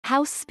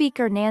House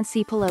Speaker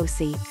Nancy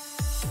Pelosi.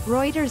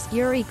 Reuters.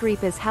 Yuri.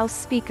 House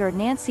Speaker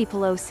Nancy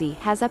Pelosi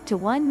has up to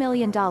 $1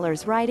 million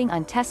riding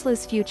on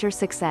Tesla's future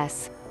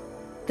success.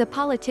 The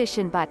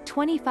politician bought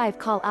 25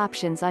 call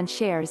options on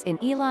shares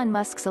in Elon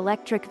Musk's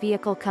electric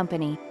vehicle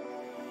company.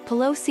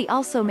 Pelosi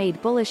also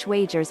made bullish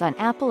wagers on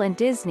Apple and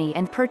Disney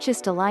and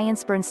purchased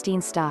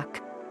AllianceBernstein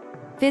stock.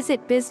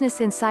 Visit Business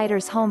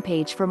Insider's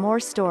homepage for more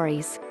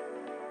stories.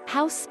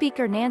 House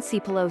Speaker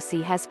Nancy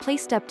Pelosi has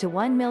placed up to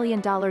 $1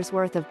 million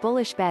worth of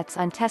bullish bets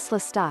on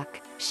Tesla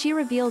stock, she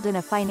revealed in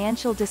a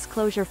financial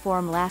disclosure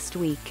form last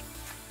week.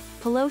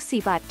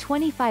 Pelosi bought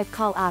 25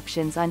 call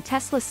options on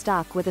Tesla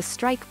stock with a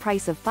strike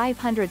price of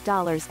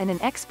 $500 and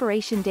an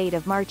expiration date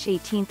of March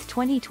 18,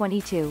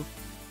 2022.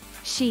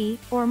 She,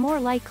 or more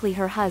likely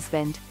her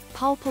husband,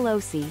 Paul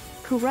Pelosi,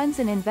 who runs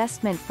an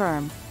investment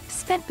firm,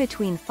 spent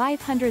between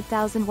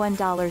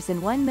 $500,001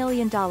 and $1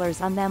 million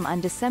on them on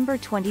December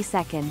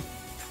 22.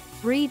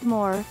 Read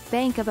more.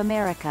 Bank of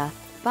America.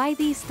 Buy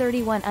these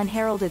 31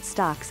 unheralded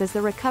stocks as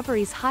the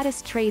recovery's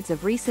hottest trades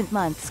of recent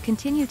months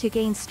continue to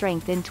gain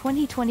strength in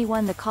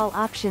 2021. The call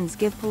options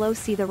give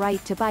Pelosi the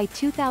right to buy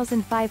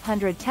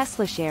 2,500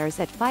 Tesla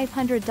shares at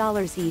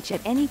 $500 each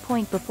at any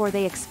point before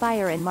they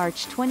expire in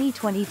March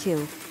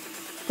 2022.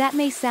 That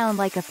may sound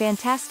like a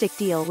fantastic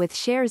deal, with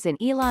shares in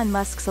Elon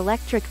Musk's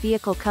electric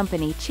vehicle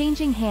company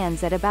changing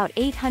hands at about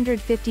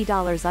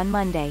 $850 on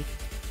Monday.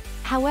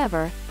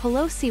 However,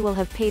 Pelosi will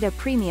have paid a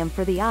premium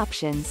for the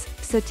options,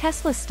 so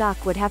Tesla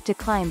stock would have to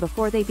climb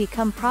before they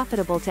become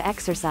profitable to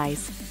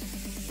exercise.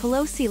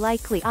 Pelosi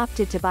likely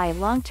opted to buy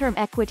long-term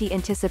equity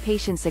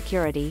anticipation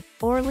security,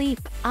 or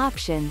LEAP,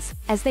 options,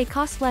 as they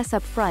cost less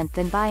upfront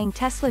than buying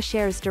Tesla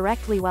shares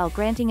directly, while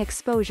granting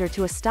exposure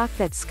to a stock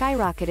that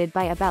skyrocketed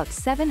by about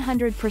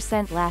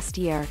 700% last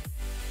year.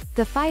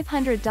 The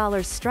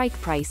 $500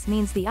 strike price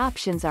means the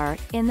options are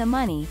in the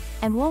money,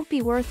 and won't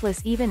be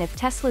worthless even if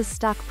Tesla's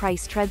stock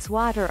price treads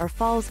water or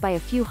falls by a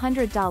few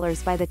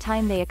 $100s by the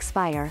time they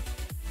expire.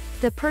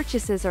 The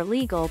purchases are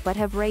legal but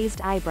have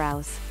raised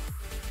eyebrows.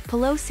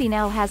 Pelosi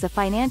now has a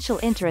financial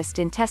interest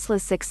in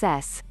Tesla's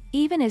success,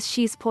 even as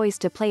she's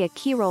poised to play a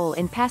key role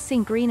in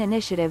passing green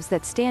initiatives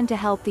that stand to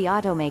help the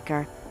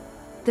automaker.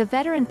 The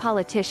veteran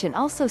politician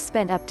also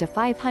spent up to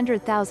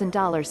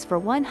 $500,000 for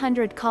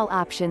 100 call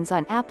options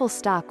on Apple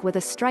stock with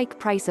a strike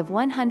price of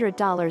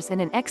 $100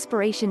 and an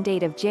expiration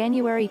date of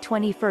January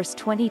 21,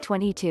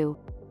 2022.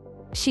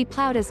 She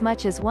plowed as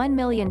much as $1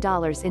 million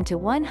into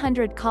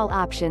 100 call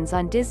options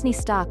on Disney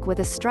stock with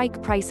a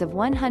strike price of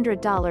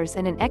 $100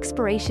 and an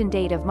expiration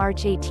date of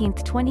March 18,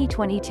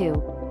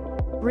 2022.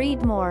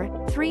 Read more.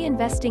 3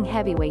 investing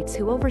heavyweights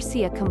who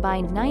oversee a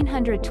combined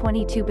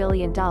 $922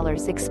 billion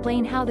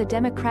explain how the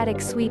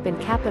Democratic sweep and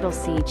Capitol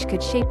siege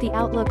could shape the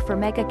outlook for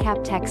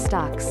mega-cap tech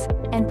stocks,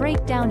 and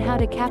break down how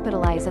to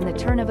capitalize on the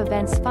turn of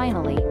events.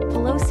 Finally,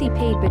 Pelosi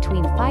paid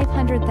between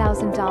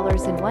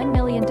 $500,000 and $1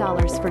 million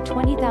for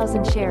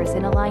 20,000 shares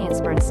in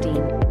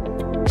AllianceBernstein.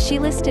 She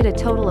listed a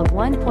total of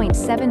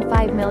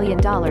 $1.75 million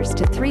to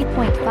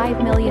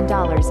 $3.5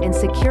 million in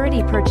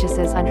security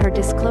purchases on her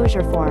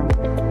disclosure form.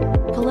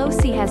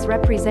 Pelosi has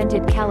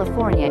represented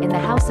California in the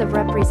House of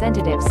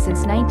Representatives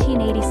since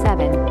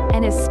 1987,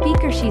 and as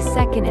Speaker she's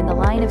second in the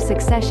line of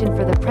succession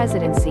for the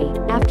presidency,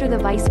 after the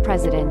Vice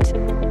President.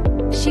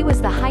 She was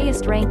the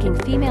highest-ranking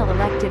female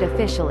elected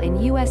official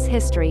in U.S.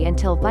 history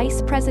until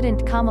Vice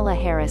President Kamala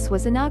Harris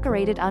was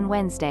inaugurated on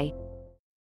Wednesday.